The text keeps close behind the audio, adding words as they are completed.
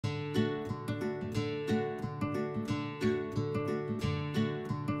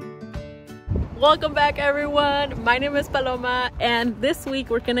Welcome back, everyone. My name is Paloma, and this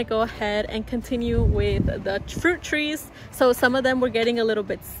week we're gonna go ahead and continue with the fruit trees. So some of them were getting a little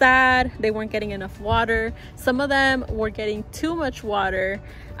bit sad, they weren't getting enough water. Some of them were getting too much water,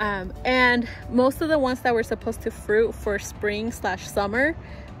 and most of the ones that were supposed to fruit for spring/summer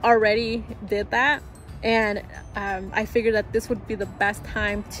already did that. And I figured that this would be the best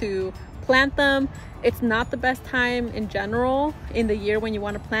time to plant them. It's not the best time in general in the year when you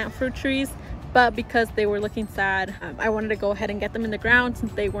want to plant fruit trees, but because they were looking sad, I wanted to go ahead and get them in the ground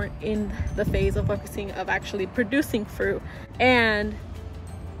since they weren't in the phase of focusing of actually producing fruit, and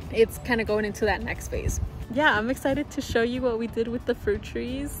it's kind of going into that next phase. Yeah, I'm excited to show you what we did with the fruit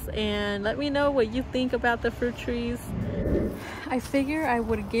trees, and let me know what you think about the fruit trees. I figure I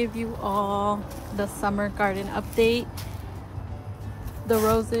would give you all the summer garden update. The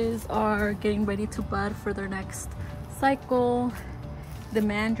roses are getting ready to bud for their next cycle. The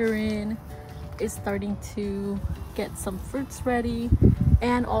mandarin is starting to get some fruits ready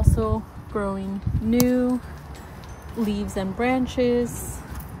and also growing new leaves and branches.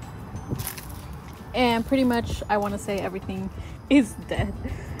 And pretty much I want to say everything is dead.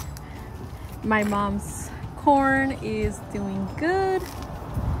 My mom's corn is doing good,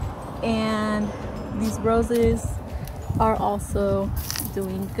 and these roses are also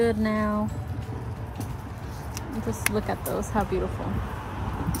doing good now. Just look at those, how beautiful.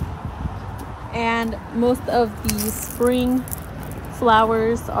 And most of these spring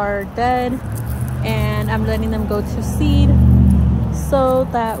flowers are dead, and I'm letting them go to seed so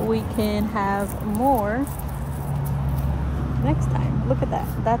that we can have more next time. Look at that,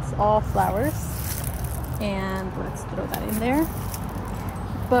 that's all flowers, and let's throw that in there.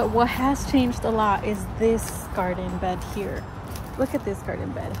 But what has changed a lot is this garden bed here. Look at this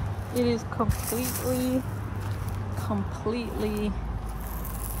garden bed. It is completely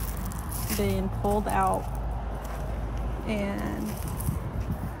been pulled out, and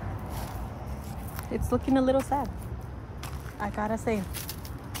it's looking a little sad, I gotta say.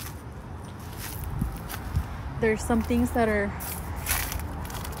 There's some things that are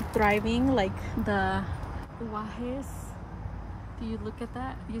thriving, like the wajes. Do you look at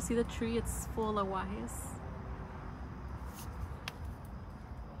that? You see the tree? It's full of wajes.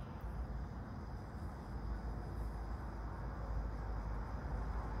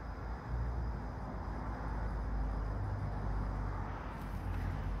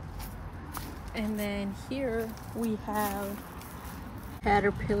 And then here we have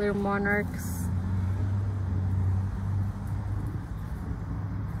caterpillar monarchs.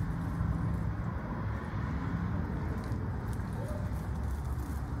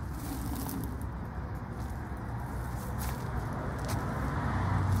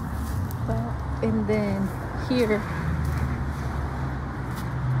 And then here,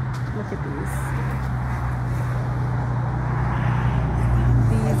 look at these.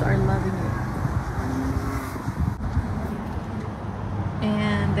 These are loving it.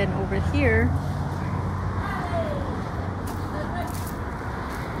 And then over here,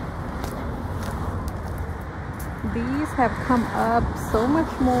 these have come up so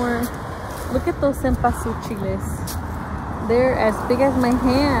much more. Look at those cempasúchiles. They're as big as my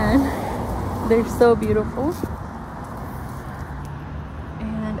hand. They're so beautiful,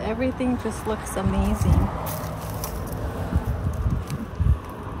 and everything just looks amazing.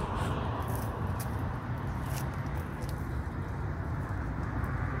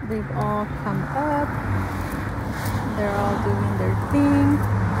 They've all come up. They're all doing their thing.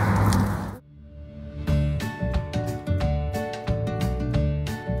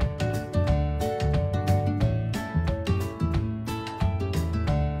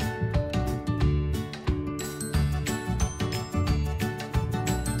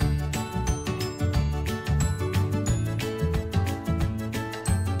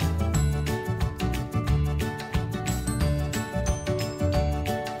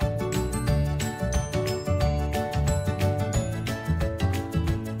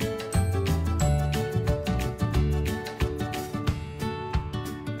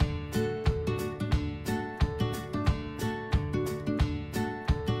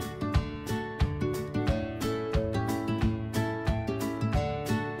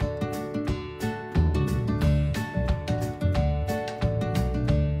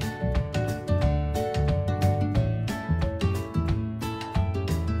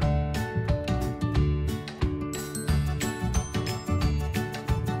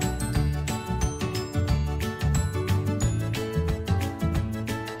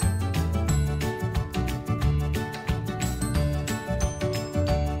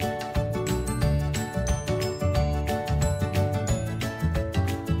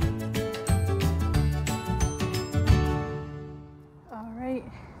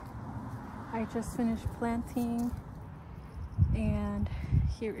 I just finished planting, and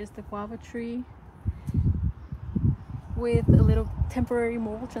here is the guava tree with a little temporary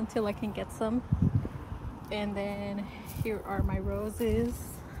mulch until I can get some. And then here are my roses.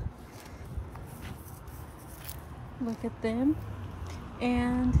 Look at them.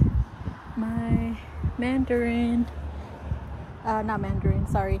 And my nectarine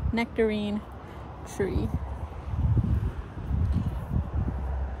tree.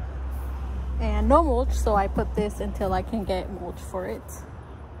 And no mulch, so I put this until I can get mulch for it.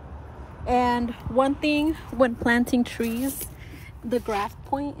 And one thing when planting trees, the graft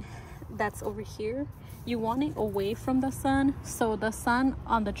point that's over here, you want it away from the sun, so the sun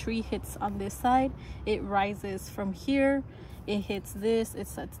on the tree hits on this side, it rises from here, it hits this, it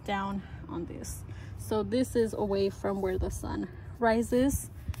sets down on this. So this is away from where the sun rises.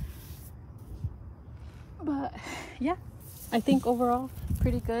 But yeah, I think overall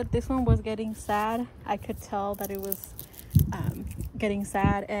pretty good. This one was getting sad. I could tell that it was getting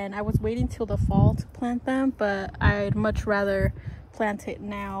sad, and I was waiting till the fall to plant them, but I'd much rather plant it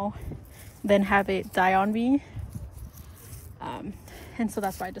now than have it die on me. And so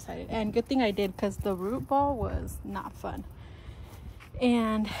that's why I decided. And good thing I did, because the root ball was not fun.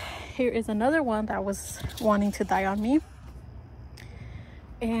 And here is another one that was wanting to die on me,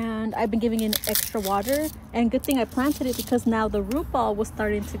 and I've been giving it extra water. And good thing I planted it, because now the root ball was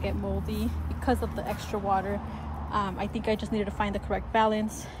starting to get moldy because of the extra water. I think I just needed to find the correct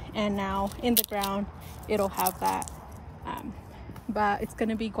balance, and now in the ground it'll have that. But it's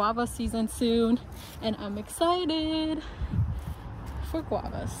gonna be guava season soon, and I'm excited for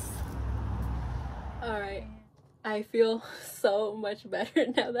guavas. All right, I feel so much better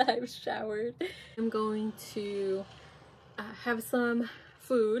now that I've showered. I'm going to have some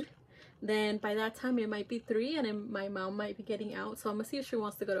food. Then by that time it might be 3, and then my mom might be getting out, so I'm gonna see if she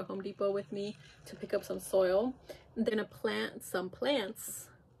wants to go to Home Depot with me to pick up some soil. I'm gonna plant some plants,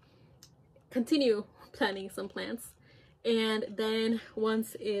 continue planting some plants, and then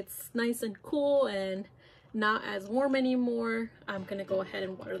once it's nice and cool and not as warm anymore, I'm gonna go ahead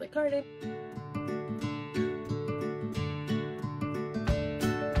and water the garden.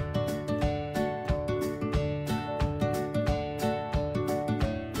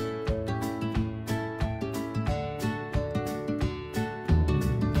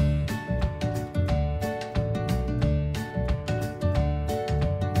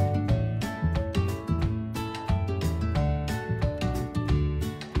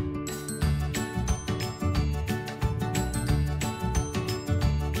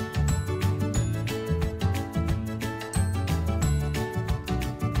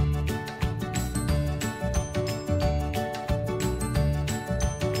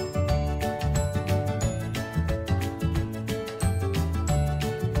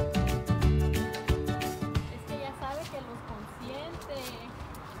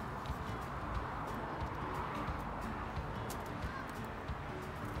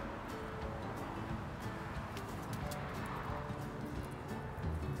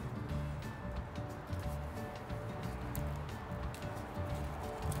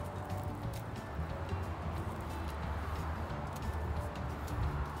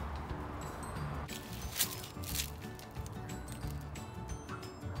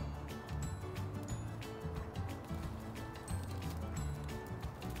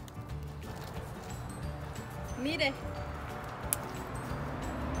 Mire.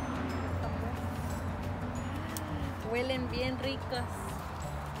 Huelen bien ricas.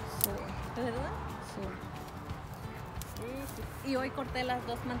 Sí. ¿Verdad? Sí. Sí. Y hoy corté las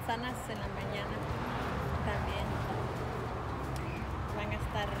 2 manzanas en la mañana. También. Van a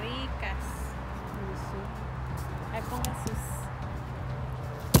estar ricas. Sí. Ahí ponga sus.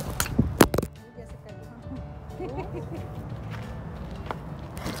 Ya se cayó.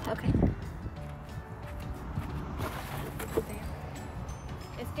 Okay.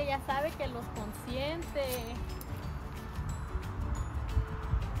 Es que ya sabe que los consiente.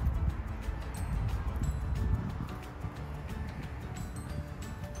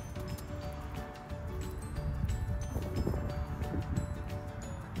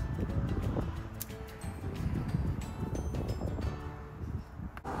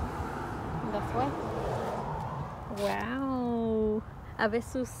 ¿Dónde fue? Wow. A ver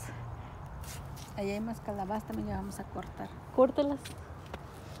sus. Allá hay más calabazas, también ya vamos a cortar. Córtelas.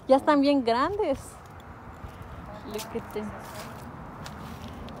 Ya están bien grandes. Look at them.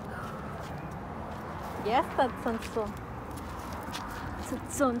 Yes, that's sazón.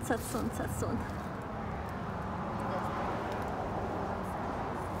 Sazón.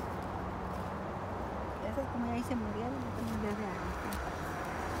 Esas como ya ahí se murieron, ya de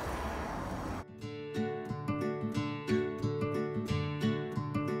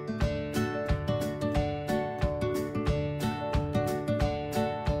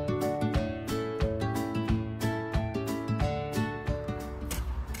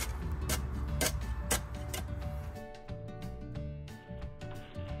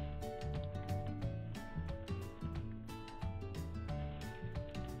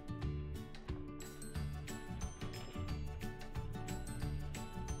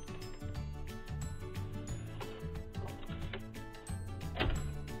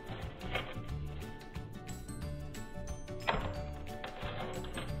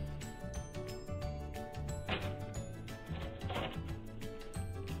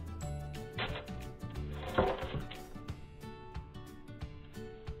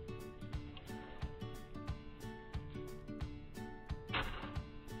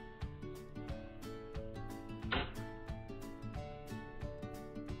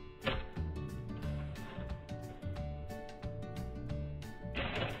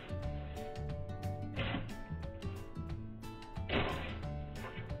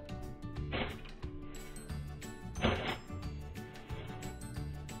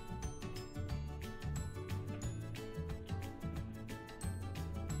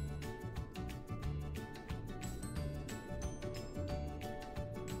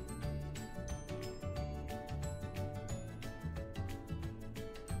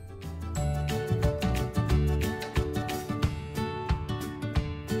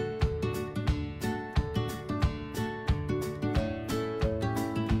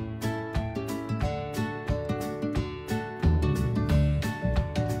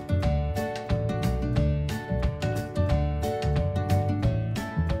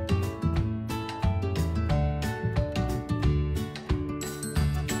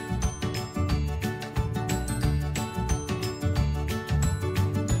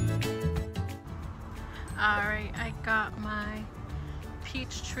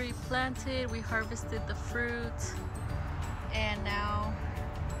peach tree planted. We harvested the fruit and now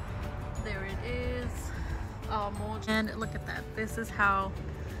there it is, all mulch. And look at that, this is how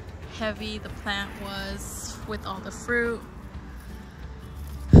heavy the plant was with all the fruit.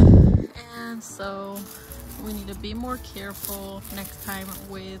 And so we need to be more careful next time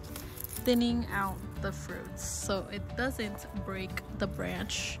with thinning out the fruits so it doesn't break the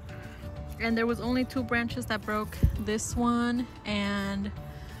branch. And there was only 2 branches that broke, this one and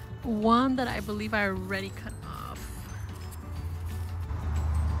one that I believe I already cut off.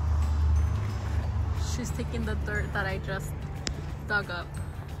 She's taking the dirt that I just dug up.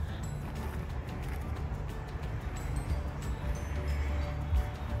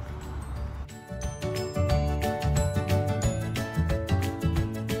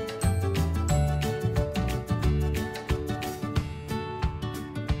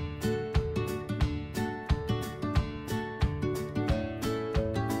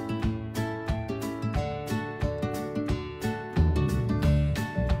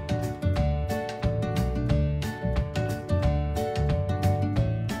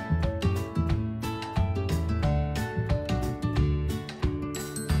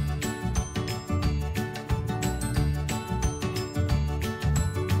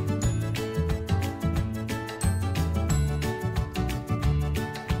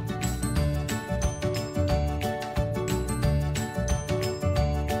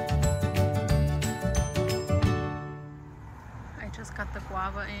 Got the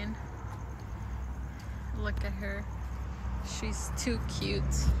guava in. Look at her, she's too cute.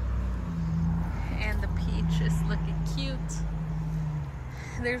 And the peach is looking cute.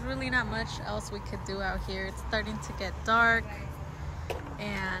 There's really not much else we could do out here. It's starting to get dark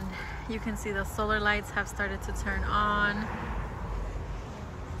and you can see the solar lights have started to turn on.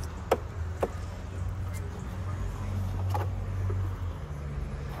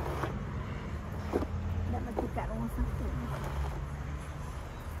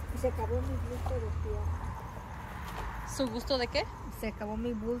 Se acabó mi bulto de tía. ¿Su gusto de qué? Se acabó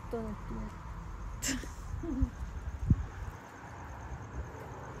mi bulto de tía.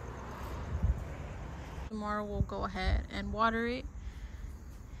 Tomorrow we'll go ahead and water it.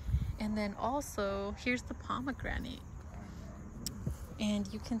 And then also, here's the pomegranate. And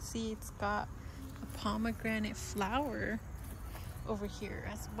you can see it's got a pomegranate flower over here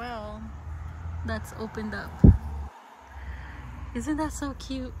as well that's opened up. Isn't that so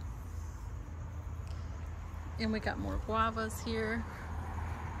cute? And we got more guavas here.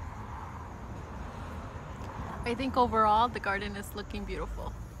 I think overall the garden is looking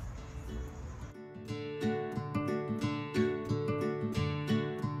beautiful.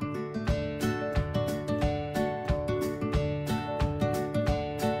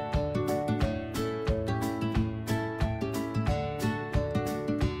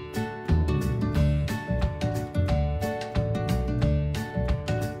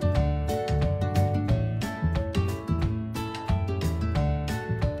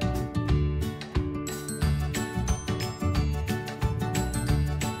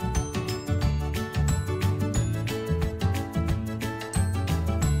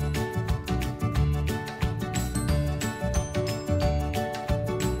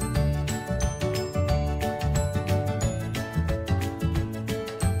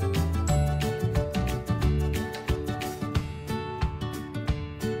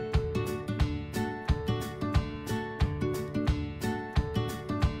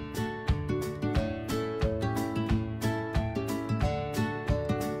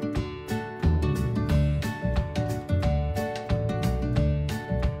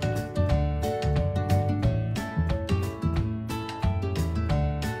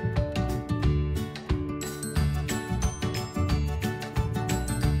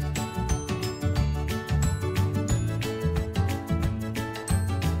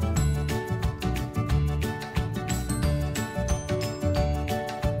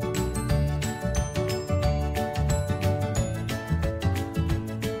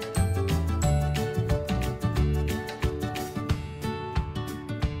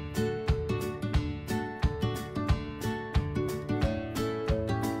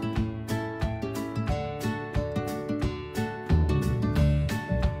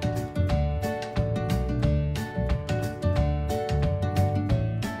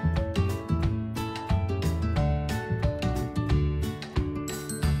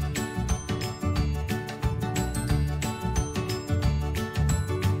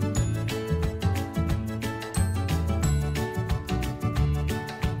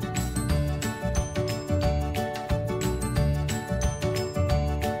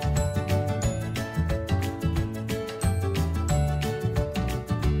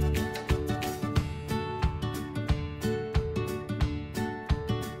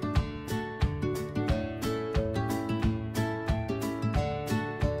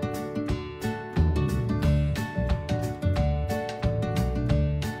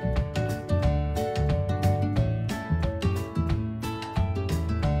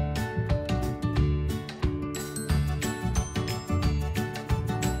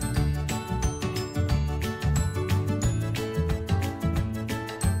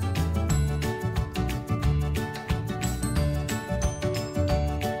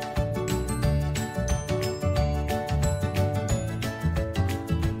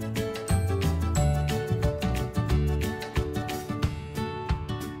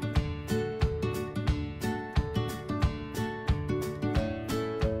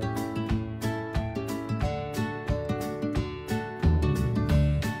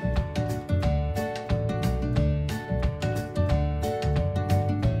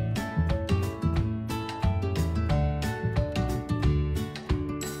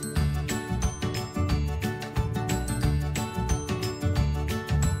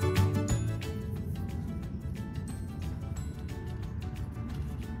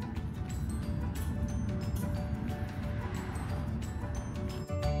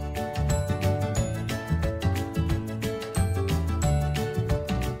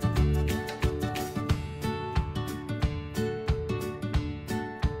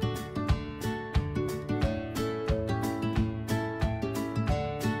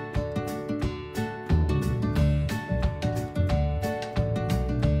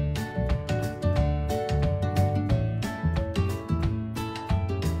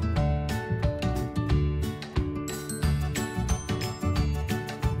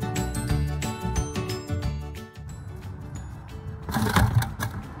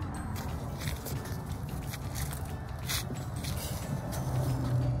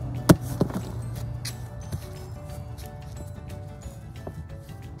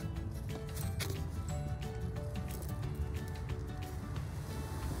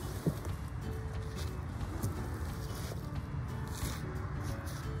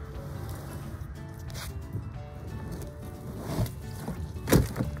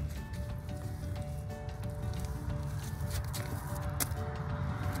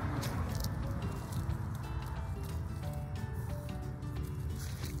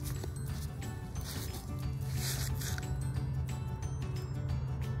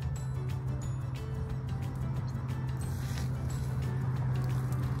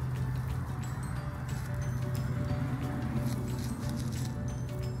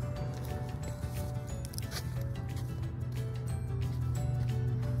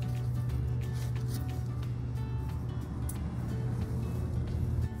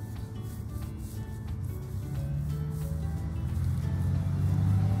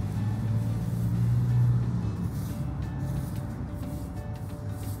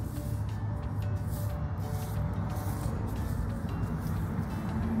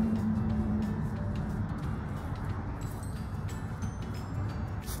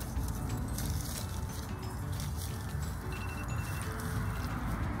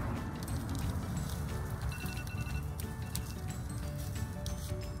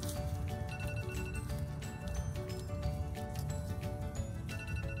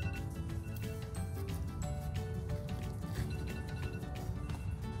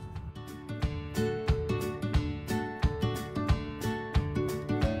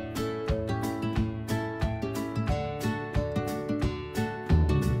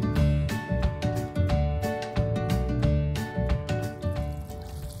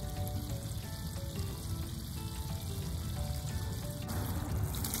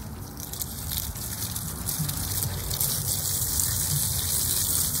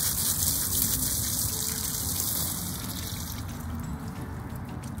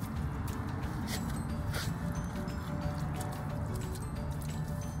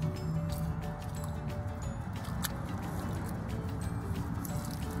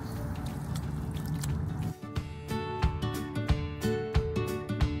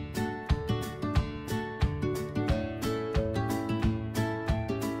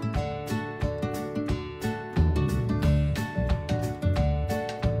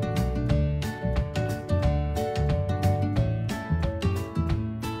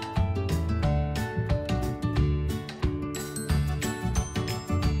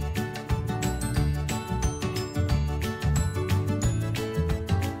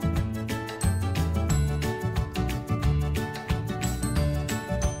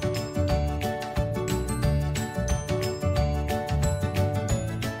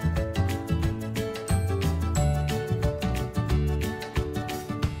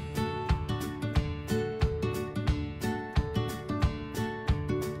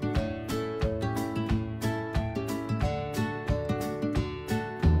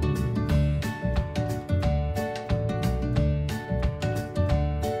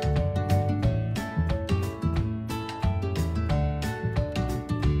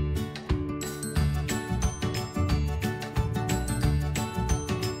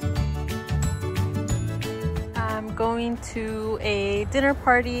 going to a dinner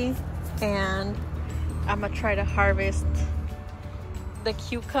party and I'm gonna try to harvest the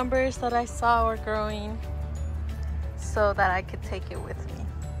cucumbers that I saw were growing so that I could take it with me.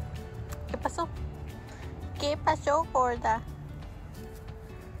 ¿Qué pasó? ¿Qué pasó, gorda?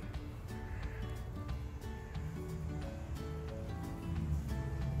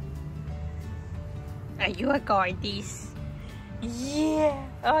 Are you a gordis? Yeah!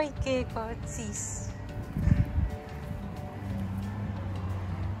 Ay, qué gordis.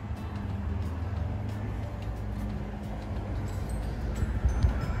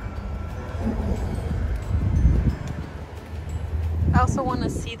 I also want to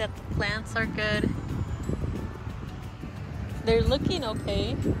see that the plants are good. They're looking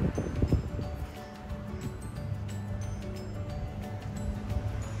okay.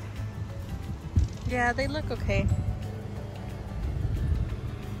 Yeah, they look okay.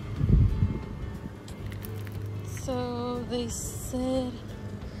 So they said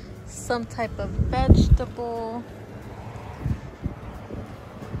some type of vegetable.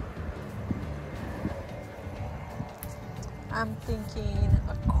 I'm thinking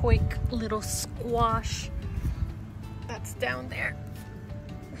a quick little squash that's down there.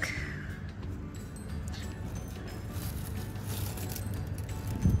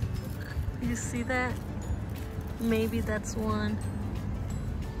 You see that? Maybe that's one.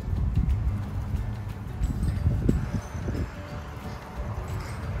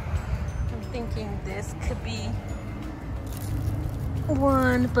 I'm thinking this could be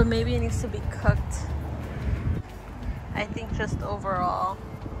one, but maybe it needs to be cooked. I think just overall,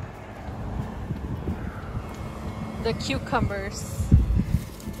 the cucumbers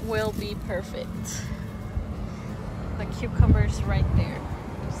will be perfect. The cucumbers right there.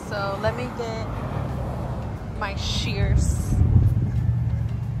 So let me get my shears.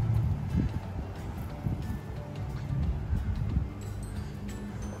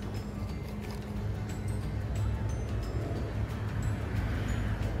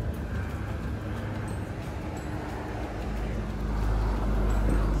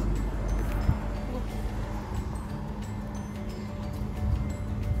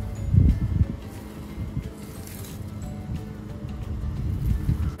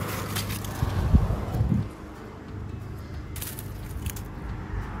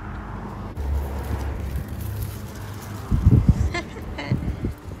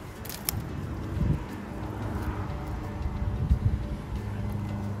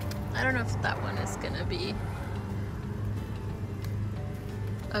 I don't know if that one is gonna be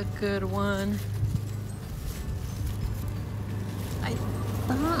a good one. I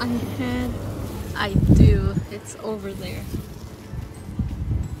thought I had. I do. It's over there.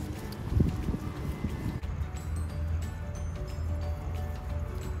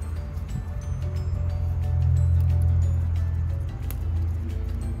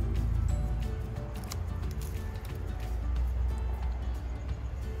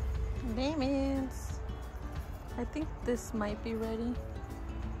 Lemons. I think this might be ready.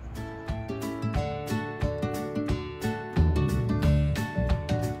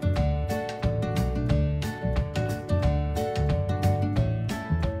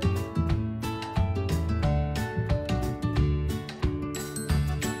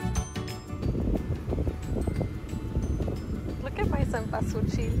 Look at my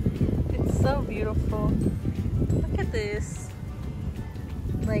cempasúchil. It's so beautiful. Look at this.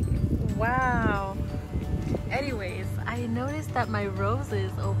 Like, wow. Anyways, I noticed that my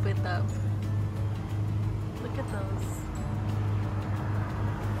roses opened up. Look at those.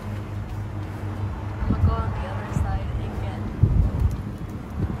 I'm gonna go on the other side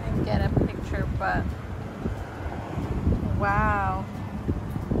and get a picture, but wow.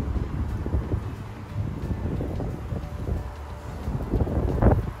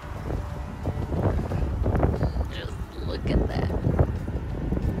 Just look at that.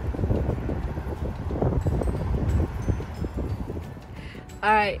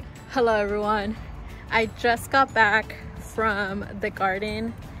 Alright, hello everyone. I just got back from the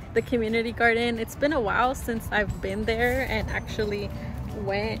garden, the community garden. It's been a while since I've been there and actually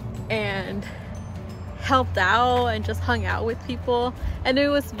went and helped out and just hung out with people, and it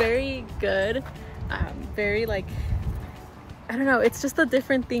was very good. Very, like, I don't know, it's just a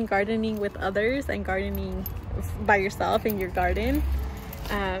different thing gardening with others and gardening by yourself in your garden,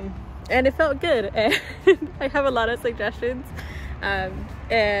 and it felt good. And I have a lot of suggestions.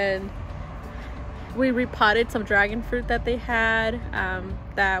 And we repotted some dragon fruit that they had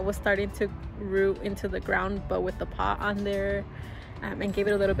that was starting to root into the ground, but with the pot on there, and gave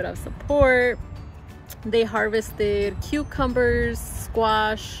it a little bit of support. They harvested cucumbers,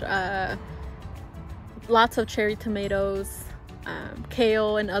 squash, lots of cherry tomatoes,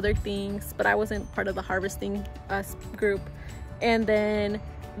 kale and other things, but I wasn't part of the harvesting group. And then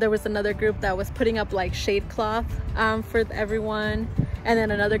there was another group that was putting up like shade cloth for everyone, and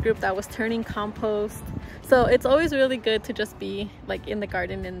then another group that was turning compost. So it's always really good to just be like in the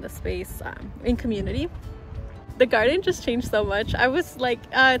garden, in the space, in community. The garden just changed so much. I was like,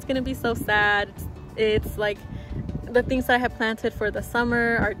 it's gonna be so sad. It's like the things that I had planted for the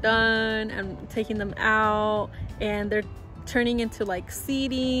summer are done. I'm taking them out and they're turning into like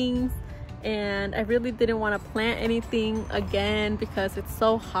seedings, and I really didn't want to plant anything again because it's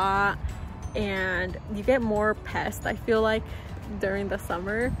so hot and you get more pests, I feel like, during the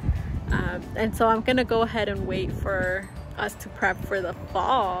summer. And so I'm gonna go ahead and wait for us to prep for the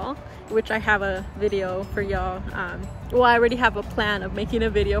fall, which I have a video for y'all. Well, I already have a plan of making a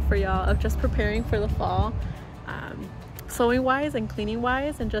video for y'all of just preparing for the fall, sewing wise and cleaning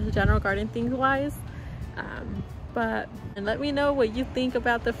wise and just general garden things wise. And let me know what you think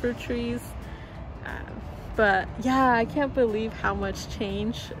about the fruit trees. But yeah, I can't believe how much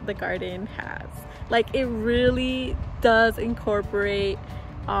change the garden has. Like, it really does incorporate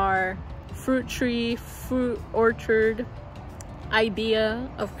our fruit tree, fruit orchard idea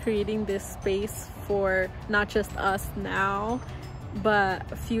of creating this space for not just us now,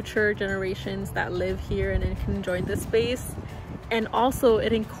 but future generations that live here and can enjoy this space. And also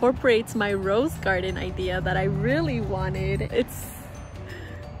it incorporates my rose garden idea that I really wanted.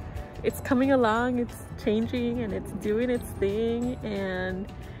 It's coming along, it's changing, and it's doing its thing,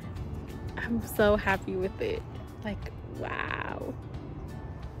 and I'm so happy with it. Like, wow.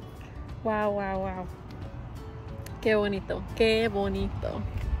 Wow, wow, wow. Qué bonito, qué bonito.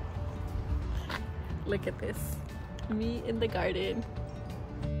 Look at this, me in the garden.